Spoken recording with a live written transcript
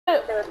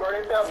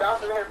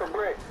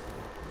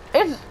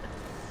It's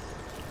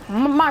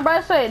my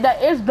brother said that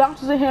it's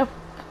bounces in here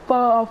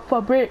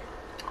for brick.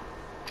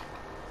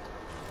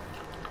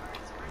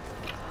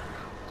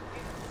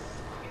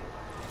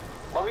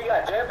 But we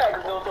got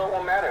jetpacks though, so it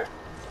won't matter.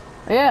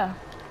 Yeah.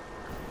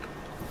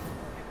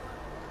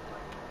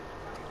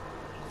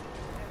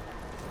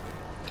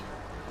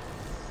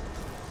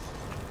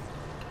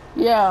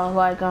 Yeah,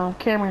 like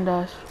Cameron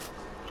does.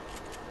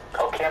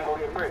 Oh, Cam go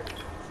get brick.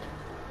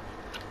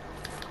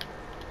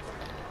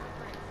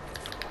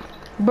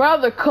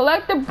 Brother,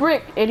 collect the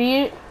brick,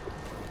 idiot.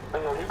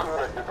 No, you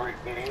collect the brick,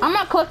 idiot. I'm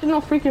not collecting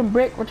no freaking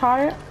brick,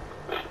 retarded.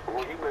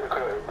 Well, you better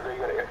collect, because you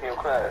got an F in your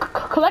class.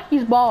 Collect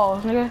these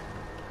balls, nigga.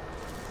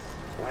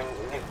 When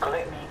you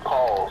collect these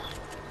calls.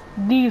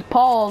 These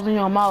paws in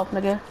your mouth,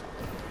 nigga.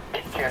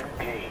 Can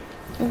be gay.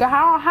 Nigga,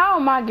 how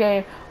am I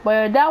gay?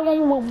 But that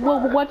one,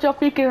 what your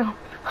freaking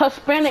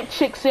Hispanic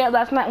chick said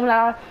last night when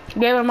I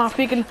gave her my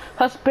freaking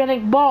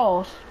Hispanic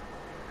balls.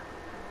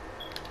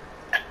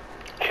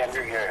 Can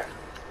you gay?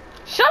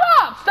 Shut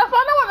up! Steph,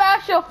 I know what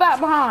ass you're fat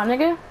behind,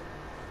 nigga.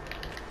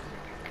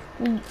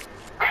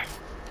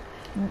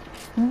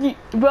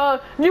 Bro,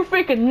 you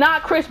freaking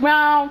not Chris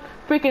Brown,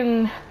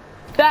 freaking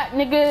fat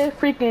nigga,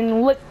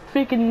 freaking lick,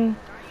 freaking.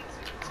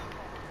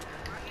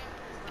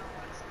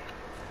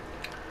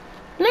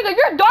 Nigga,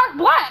 you're dark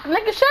black,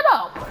 nigga. Shut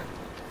up.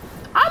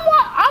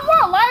 I'm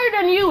more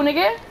lighter than you,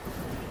 nigga.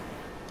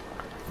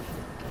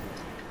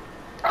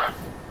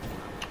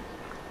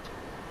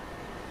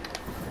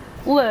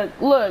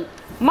 Look.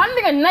 My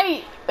nigga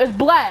Nate is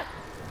black.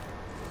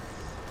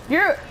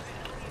 You're...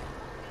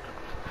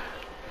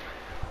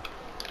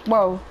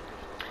 Bro,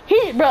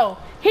 he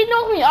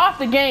knows me off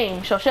the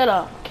game, so shut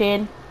up,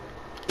 kid.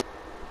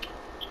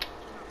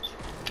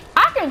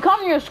 I can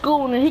come to your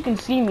school and he can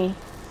see me.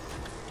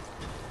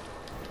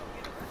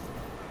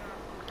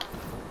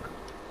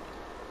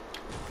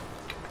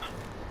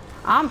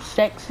 I'm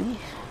sexy.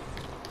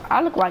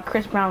 I look like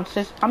Chris Brown's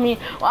sister. Nah.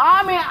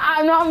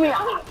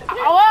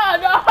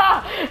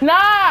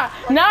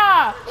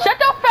 Shut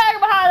your fag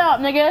behind up,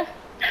 nigga.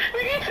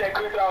 He said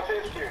Chris Brown's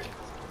sister.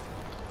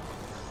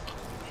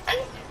 He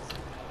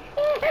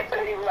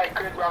said he like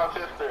Chris Brown's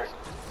sister.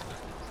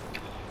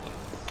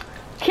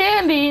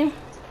 Candy.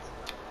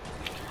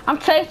 I'm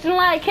tasting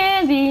like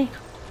candy.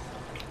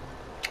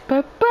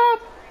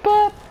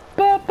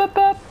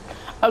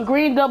 A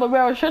green double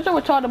barrel. Shut your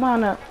retarded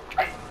behind up.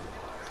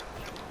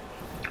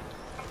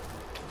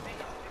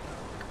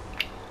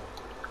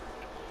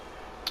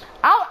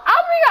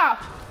 I'll bring out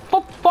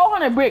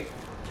 400 brick.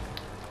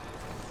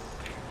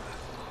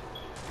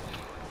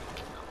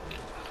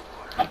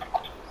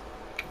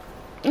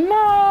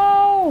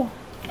 No,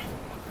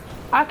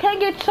 I can't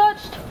get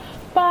touched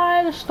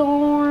by the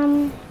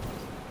storm.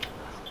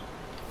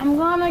 I'm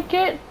gonna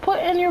get put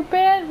in your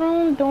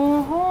bedroom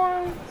doing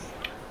harm.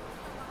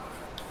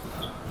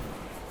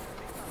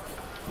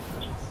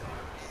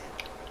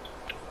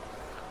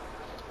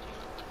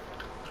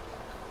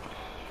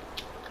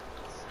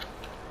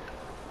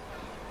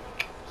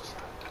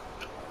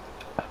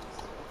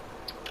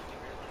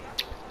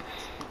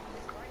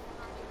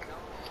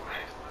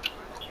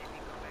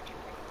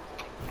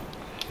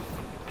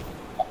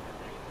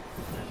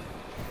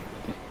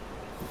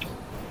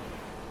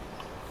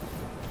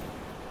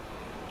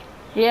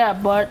 Yeah,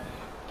 but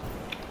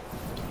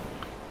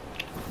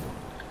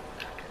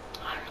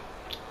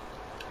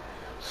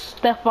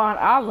Stefan,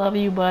 I love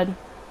you, bud.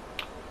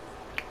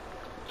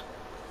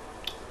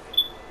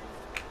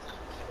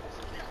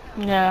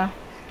 Yeah.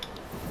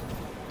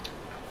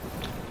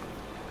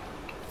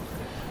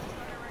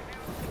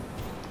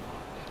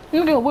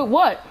 Nigga, with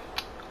what?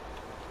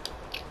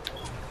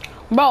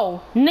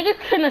 Bro, niggas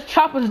can just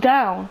chop us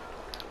down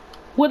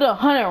with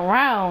 100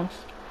 rounds.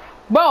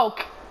 Bro,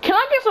 can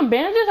I get some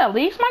bandages at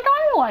least, my guy?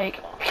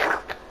 Like,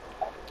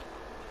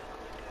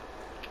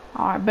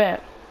 alright,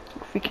 bet.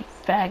 Freaking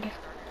faggot.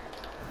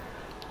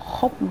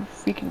 Hope you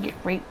freaking get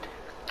raped.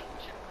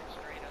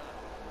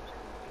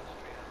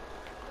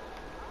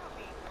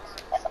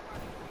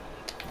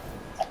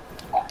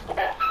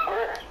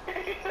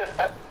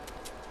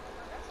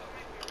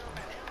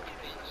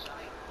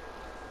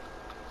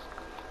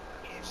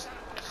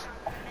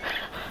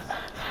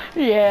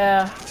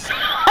 Yeah.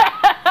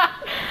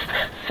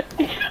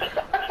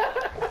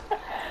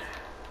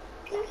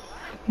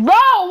 Bro,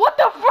 what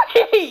the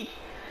freak?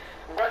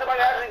 Bro,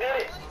 somebody actually did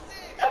it.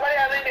 Somebody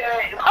actually did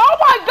it. Oh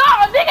my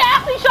god, a nigga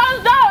actually shot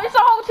us down. It's a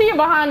whole team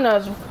behind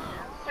us.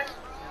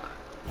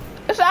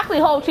 It's actually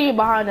a whole team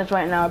behind us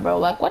right now, bro.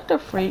 Like, what the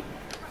freak?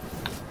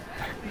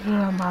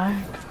 Oh my.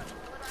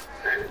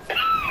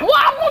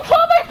 What? I'm on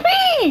 12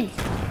 HP!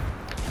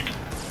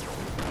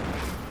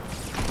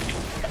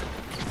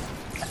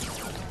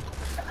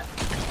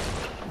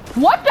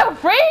 What the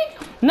freak?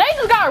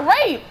 Nathan got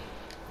raped.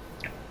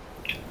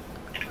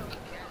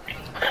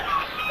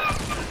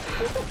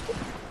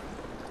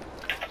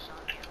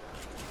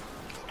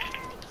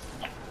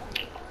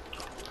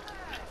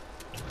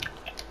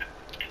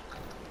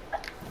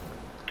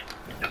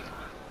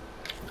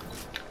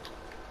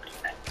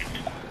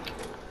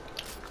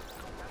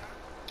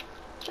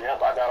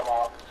 Yep, I got them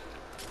all.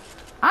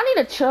 I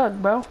need a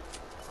chug, bro.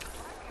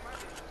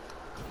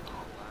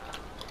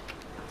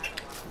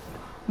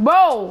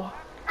 Bro,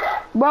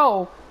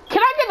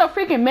 can I get a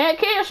freaking med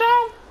kit or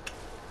something?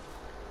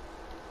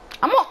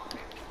 I'm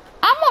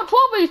on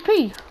 12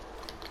 HP.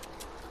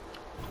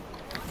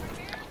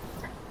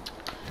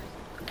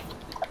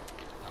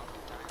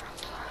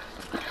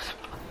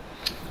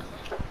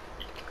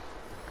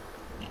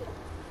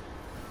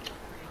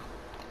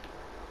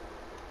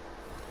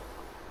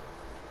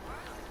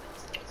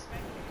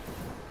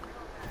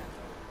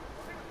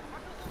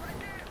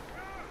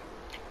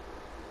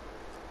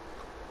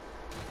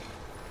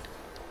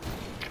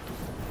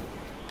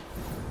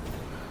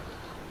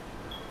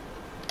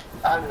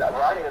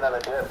 I need another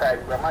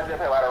jetpack, bro. My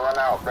jetpack about to run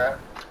out, bro.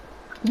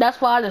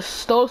 That's why I just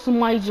stole some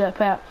my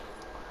jetpack.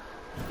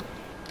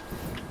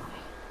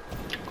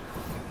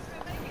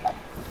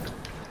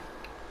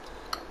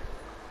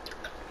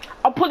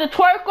 I'll put a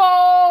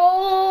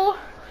twerkle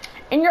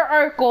in your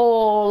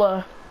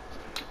Urkel.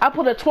 I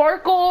put a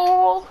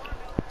twerkle.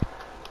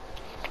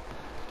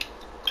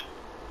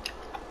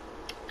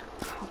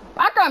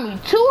 I got me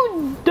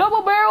 2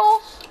 double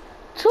barrels,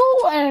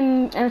 2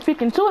 and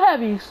freaking 2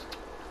 heavies.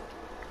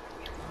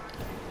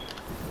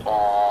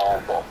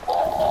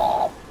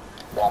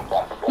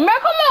 Man,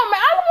 come on, man.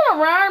 I don't want to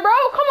run, bro.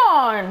 Come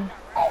on.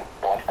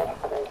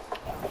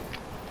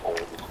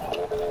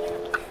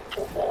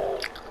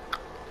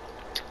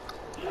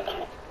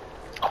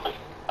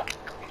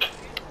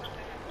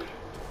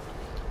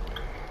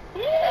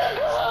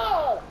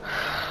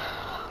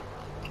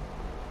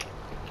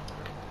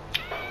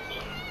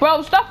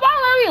 Bro, Stephon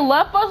literally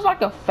left us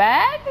like a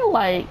fag?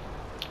 Like,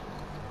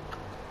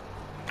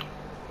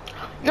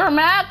 you're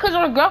mad because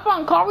our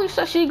girlfriend Corey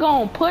said she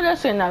gonna put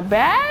us in a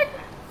bag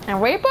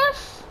and rape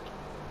us?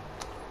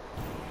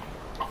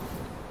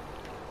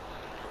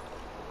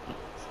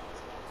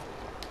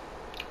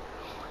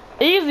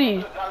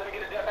 Easy.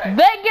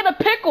 They get a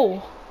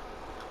pickle.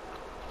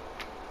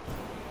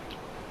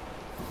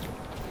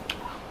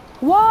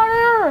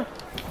 Water.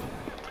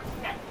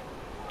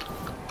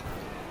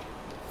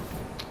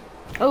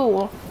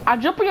 Oh, I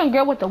jump on your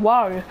girl with the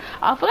water.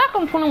 I feel like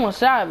I'm 21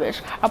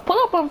 Savage. I pull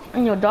up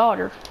on your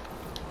daughter.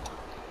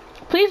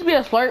 Please be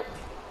a flirt.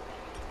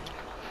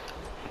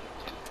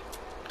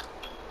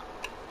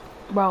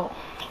 Bro.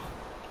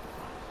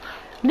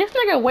 This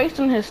nigga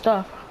wasting his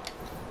stuff.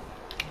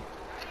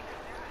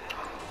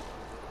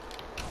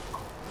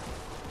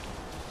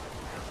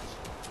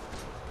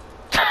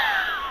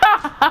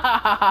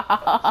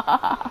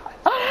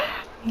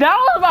 That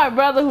was my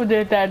brother who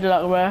did that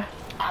joke, bro.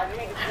 I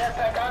need the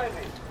jetpack out of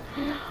it.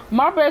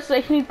 My brother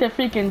said he needs the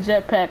freaking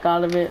jetpack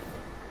out of it.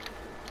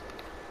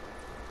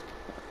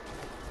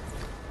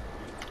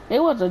 It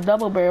was a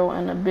double barrel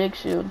and a big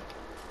shield.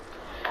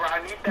 Bro,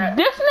 I need that.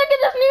 This nigga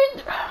just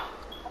needs...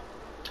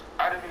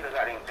 I didn't need a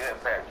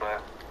jetpack, bro.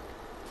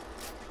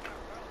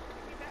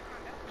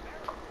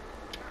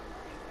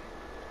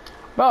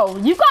 Bro,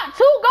 you got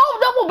 2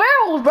 gold double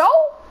barrels, bro.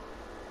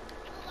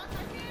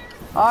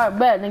 Alright,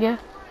 bet, nigga.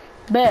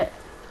 Bet.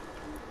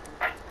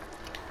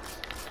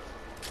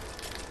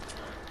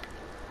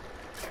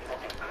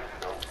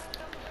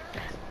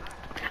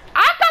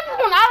 I got this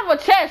one out of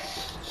a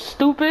chest,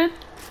 stupid.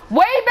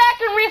 Way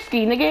back and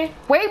risky, nigga.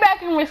 Way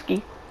back and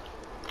risky.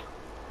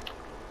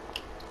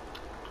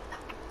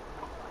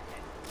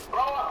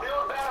 Bro, a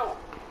build battle.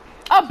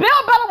 A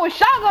build battle with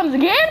shotguns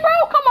again,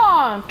 bro? Come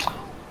on.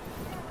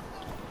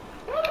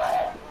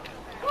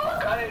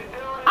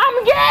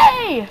 I'm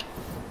gay.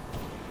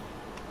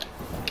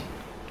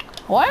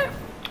 What?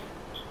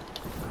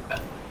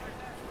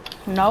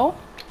 No.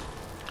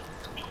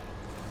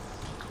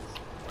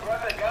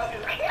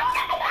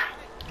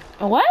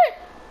 What?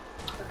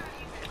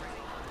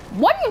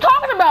 What are you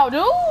talking about,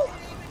 dude?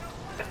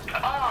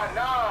 Oh,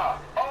 no.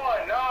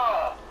 Oh,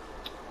 no.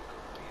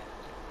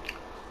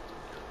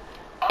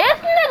 This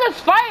nigga's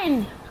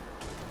fighting.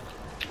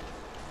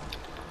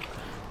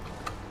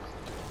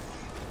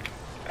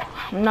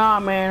 Nah,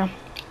 man.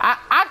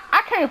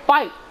 I can't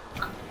fight.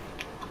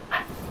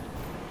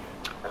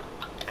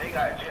 They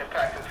got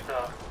jetpacks and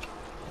stuff.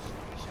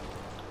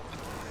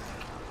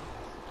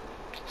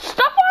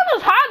 Stephon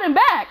is hiding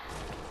back.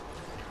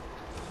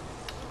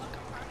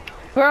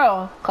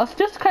 Girl, cause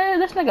this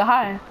nigga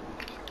hiding.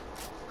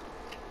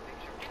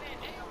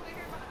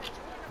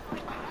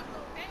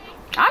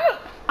 I'm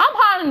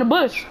hiding in the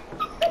bush.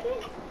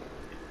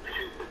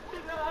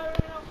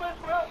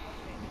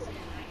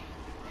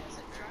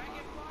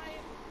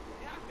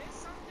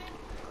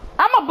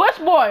 I'm a bush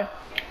boy.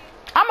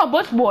 I'm a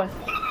bush boy.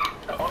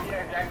 Oh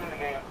yeah, Jack's in the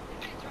game.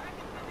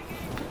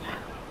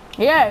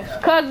 Yes,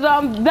 cause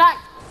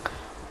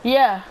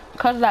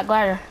cause of that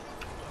glider.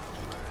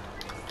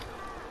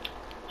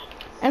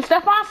 And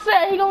Stephon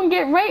said he gonna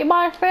get raped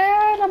by a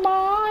friend of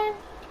mine.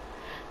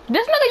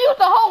 This nigga used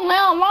the whole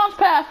launch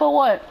pad for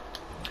what?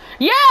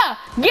 Yeah,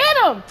 get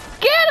him!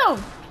 Get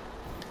him!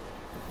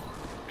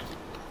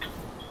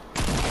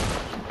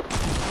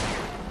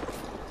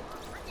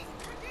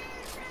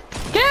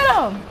 Get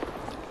him!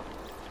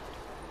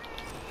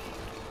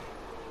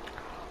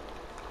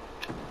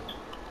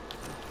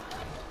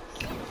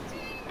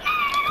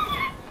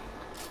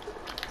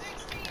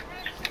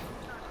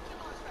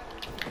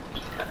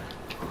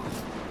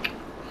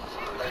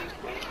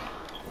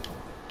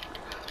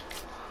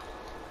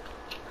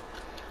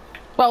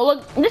 Bro,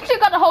 look, this shit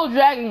got the whole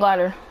dragon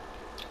glider.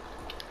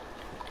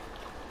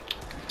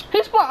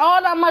 He spent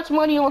all that much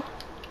money on.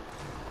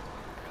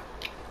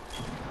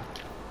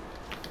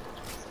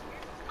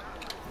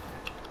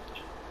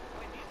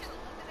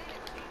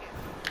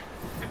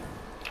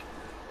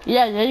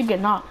 Yeah, you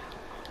get knocked.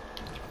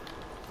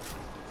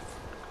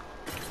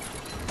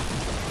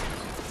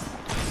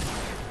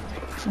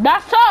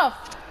 That's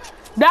tough.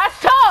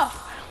 That's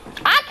tough.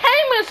 I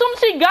came in as soon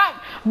as he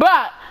got,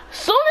 bruh.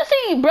 Soon as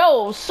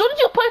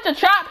you put the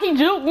trap, he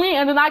juked me,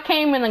 and then I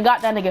came in and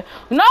got that nigga.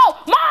 No,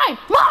 mine.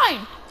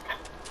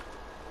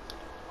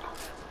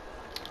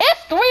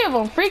 It's 3 of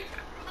them, freak.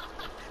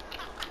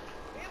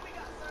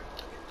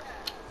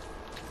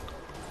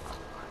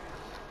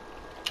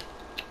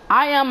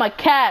 I am a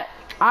cat.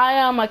 I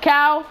am a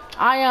cow.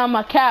 I am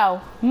a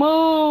cow.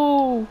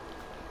 Moo.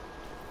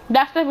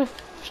 That's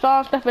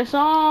Stephen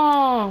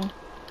song.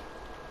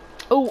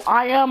 Ooh,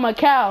 I am a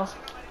cow.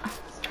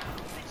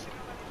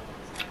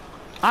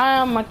 I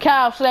am a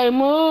cow. Say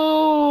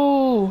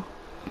moo.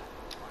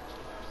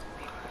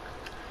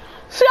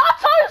 See, I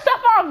told you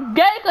Stephon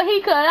gay cause he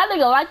could. That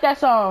nigga like that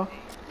song.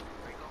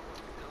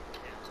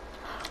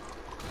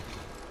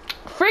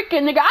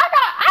 Freaking nigga.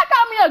 I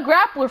got me a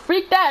grappler.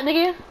 Freak that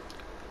nigga.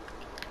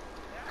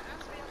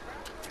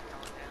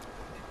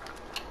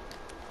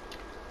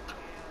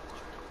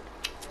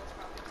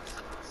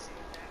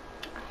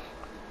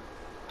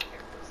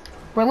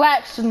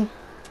 Relax and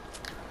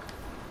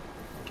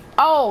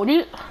oh,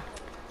 dude.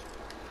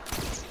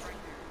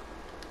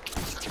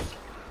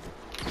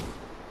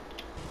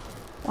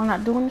 We're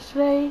not doing this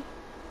today.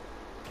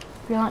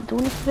 We're not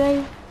doing this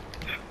today.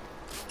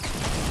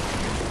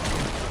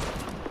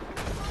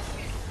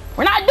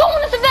 We're not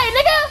doing this today,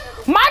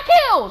 nigga. My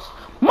kills,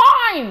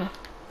 mine,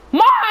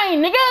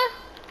 nigga.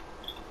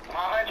 My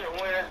 100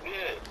 win, that's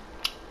good.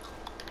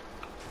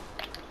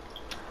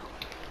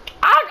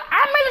 I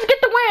made us get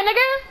the win,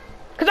 nigga.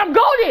 Cause I'm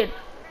goated.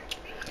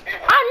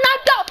 I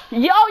knocked out.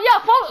 Yo,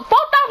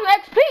 4,000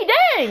 XP.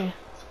 Dang.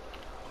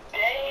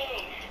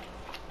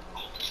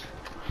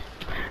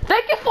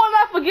 Thank you for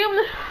that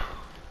forgiveness.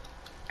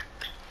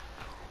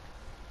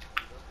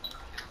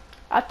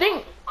 I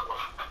think.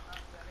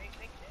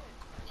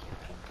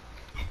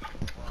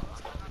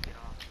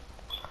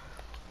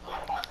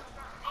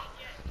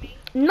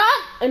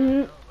 Not 94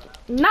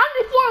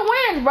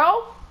 wins,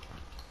 bro.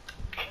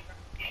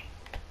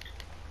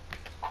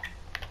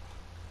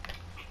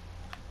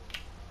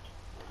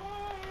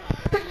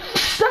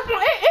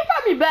 It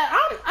might be bad.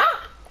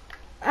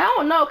 I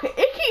don't know.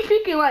 It keep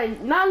freaking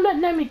like not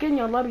letting me get in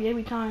your lobby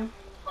every time.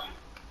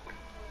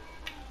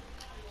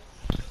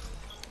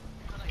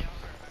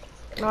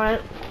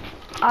 Alright.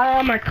 I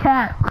am a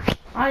cat.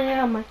 I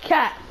am a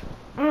cat.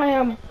 I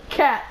am a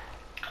cat.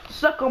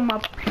 Suck on my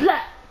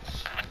plat.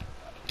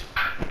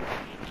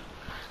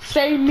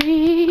 Save me.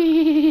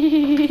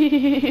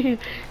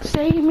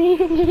 Save me.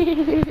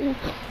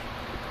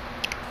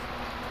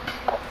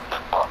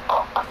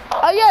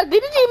 Oh yeah, DDG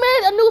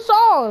made a new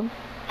song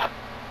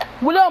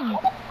with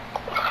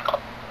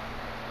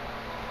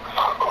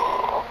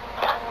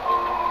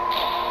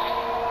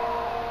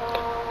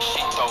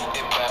She told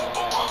it back,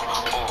 ooh,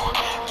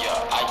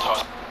 yeah, I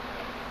tossed.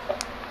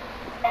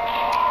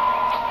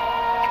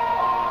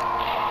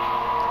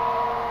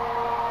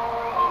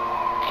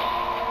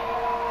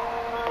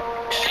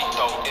 She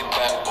told it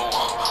back, ooh,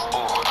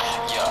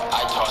 yeah,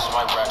 I tossed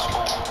my racks,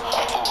 ooh,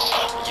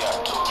 yeah,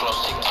 too close,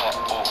 tic-tac,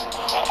 ooh,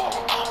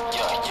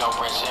 yeah, young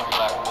rich and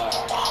black, ooh,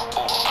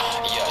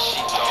 yeah, she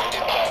told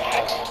it back,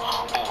 ooh,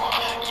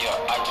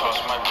 yeah, I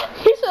tossed my racks.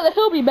 He said that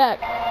he'll be back.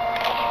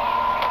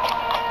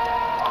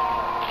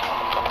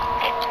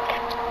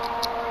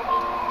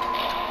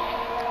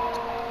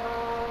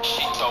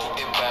 She told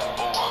it back,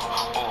 ooh,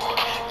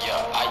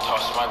 yeah, I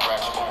tossed my racks.